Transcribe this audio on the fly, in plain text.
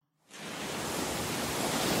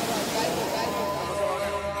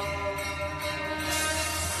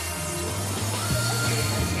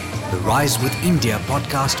Rise with India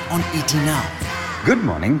podcast on ET Now. Good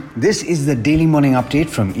morning. This is the Daily Morning Update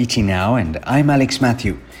from ET Now and I'm Alex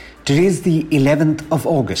Matthew. Today is the 11th of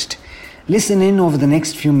August. Listen in over the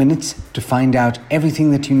next few minutes to find out everything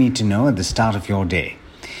that you need to know at the start of your day.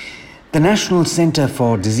 The National Centre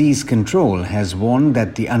for Disease Control has warned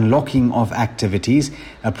that the unlocking of activities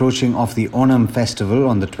approaching of the Onam festival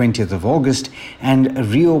on the 20th of August and a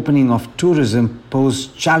reopening of tourism pose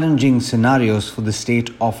challenging scenarios for the state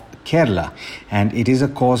of Kerala, and it is a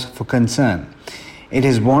cause for concern. It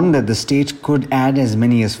has warned that the state could add as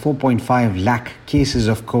many as 4.5 lakh cases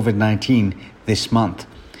of COVID-19 this month.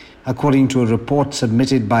 According to a report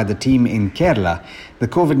submitted by the team in Kerala, the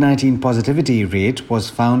COVID-19 positivity rate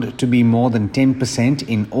was found to be more than 10%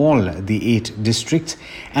 in all the 8 districts,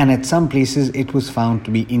 and at some places it was found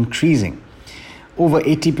to be increasing. Over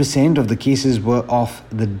 80% of the cases were of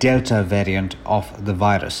the Delta variant of the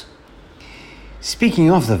virus. Speaking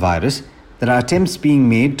of the virus, there are attempts being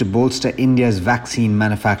made to bolster India's vaccine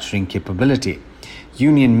manufacturing capability.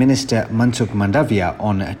 Union Minister Mansukh Mandavia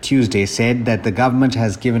on Tuesday said that the government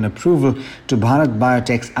has given approval to Bharat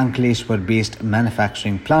Biotech's Ankleshwar-based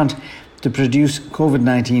manufacturing plant to produce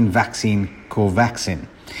COVID-19 vaccine Covaxin.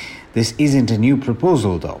 This isn't a new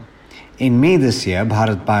proposal though. In May this year,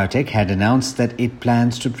 Bharat Biotech had announced that it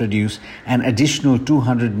plans to produce an additional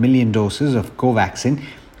 200 million doses of Covaxin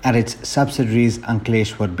at its subsidiary's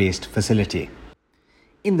Ankleshwar-based facility.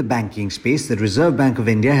 In the banking space, the Reserve Bank of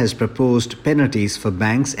India has proposed penalties for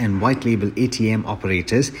banks and white-label ATM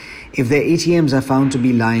operators if their ATMs are found to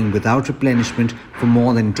be lying without replenishment for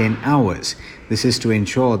more than 10 hours. This is to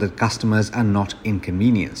ensure that customers are not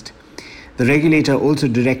inconvenienced. The regulator also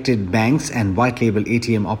directed banks and white-label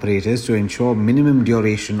ATM operators to ensure minimum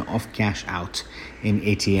duration of cash out in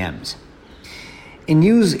ATMs. In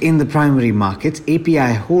news in the primary markets,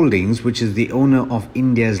 API Holdings, which is the owner of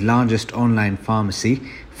India's largest online pharmacy,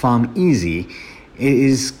 PharmEasy,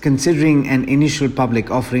 is considering an initial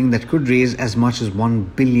public offering that could raise as much as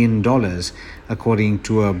 $1 billion, according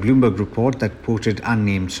to a Bloomberg report that quoted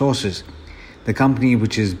unnamed sources. The company,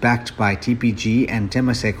 which is backed by TPG and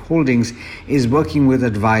Temasek Holdings, is working with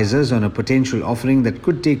advisors on a potential offering that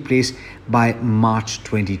could take place by March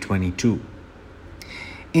 2022.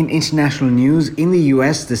 In international news, in the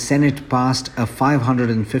US, the Senate passed a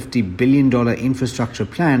 $550 billion infrastructure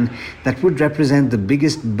plan that would represent the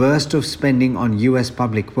biggest burst of spending on US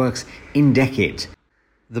public works in decades.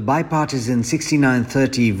 The bipartisan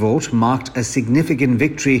 69-30 vote marked a significant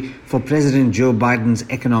victory for President Joe Biden's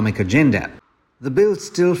economic agenda. The bill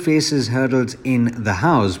still faces hurdles in the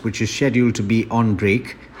House, which is scheduled to be on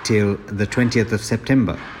break till the 20th of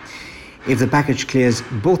September. If the package clears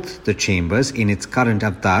both the chambers in its current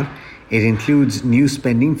avatar, it includes new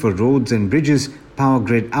spending for roads and bridges, power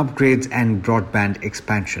grid upgrades and broadband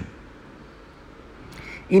expansion.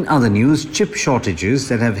 In other news, chip shortages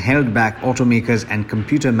that have held back automakers and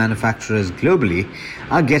computer manufacturers globally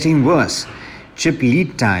are getting worse. Chip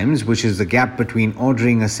lead times, which is the gap between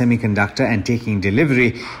ordering a semiconductor and taking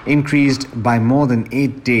delivery, increased by more than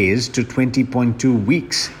 8 days to 20.2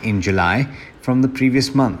 weeks in July from the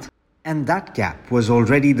previous month. And that gap was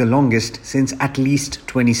already the longest since at least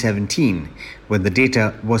 2017, when the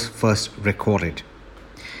data was first recorded.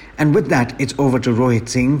 And with that, it's over to Rohit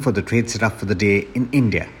Singh for the trade setup for the day in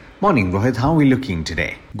India. Morning, Rohit. How are we looking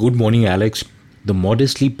today? Good morning, Alex. The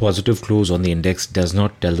modestly positive close on the index does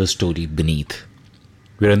not tell the story beneath.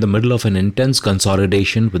 We're in the middle of an intense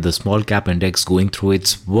consolidation with the small cap index going through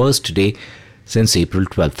its worst day since April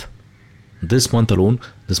 12th. This month alone,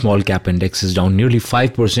 the small cap index is down nearly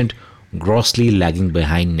 5%, grossly lagging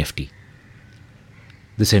behind Nifty.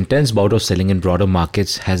 This intense bout of selling in broader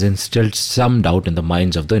markets has instilled some doubt in the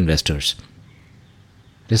minds of the investors.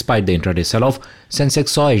 Despite the intraday sell-off, Sensex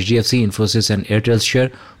saw HDFC, Infosys and Airtel's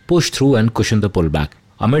share push through and cushion the pullback.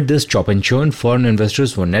 Amid this chop and churn, foreign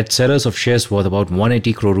investors were net sellers of shares worth about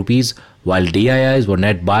 180 crore rupees, while DIIs were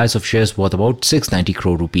net buyers of shares worth about 690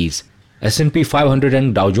 crore rupees. S&P 500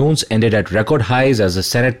 and Dow Jones ended at record highs as the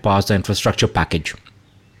Senate passed the infrastructure package.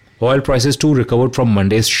 Oil prices too recovered from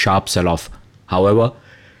Monday's sharp sell-off. However,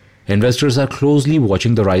 investors are closely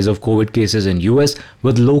watching the rise of COVID cases in US,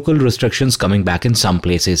 with local restrictions coming back in some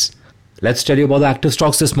places. Let's tell you about the active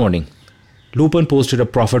stocks this morning. Lupin posted a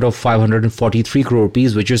profit of 543 crore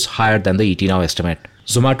rupees, which is higher than the ET Now estimate.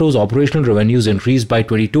 Zomato's operational revenues increased by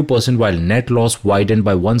 22%, while net loss widened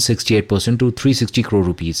by 168% to 360 crore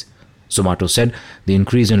rupees. Zomato said the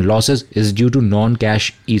increase in losses is due to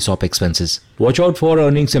non-cash ESOP expenses. Watch out for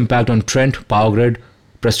earnings impact on Trent, Power Grid,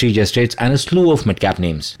 Prestige Estates and a slew of mid-cap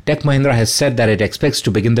names. Tech Mahindra has said that it expects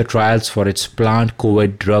to begin the trials for its plant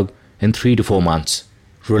COVID drug in 3 to 4 months.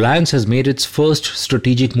 Reliance has made its first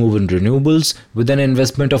strategic move in renewables with an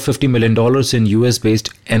investment of $50 million in US-based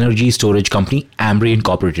energy storage company Ambri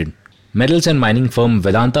Incorporated. Metals and mining firm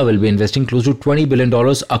Vedanta will be investing close to $20 billion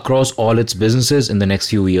across all its businesses in the next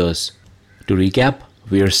few years. To recap,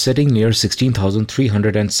 we are sitting near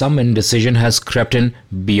 16,300 and some indecision has crept in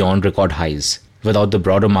beyond record highs. Without the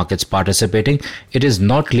broader markets participating, it is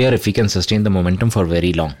not clear if we can sustain the momentum for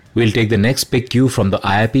very long. We'll take the next big cue from the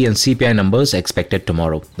IIP and CPI numbers expected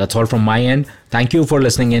tomorrow. That's all from my end. Thank you for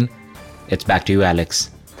listening in. It's back to you, Alex.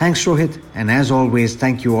 Thanks, Rohit. And as always,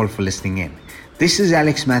 thank you all for listening in. This is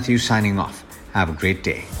Alex Matthews signing off. Have a great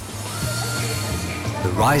day. The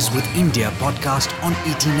Rise with India podcast on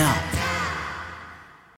ET Now.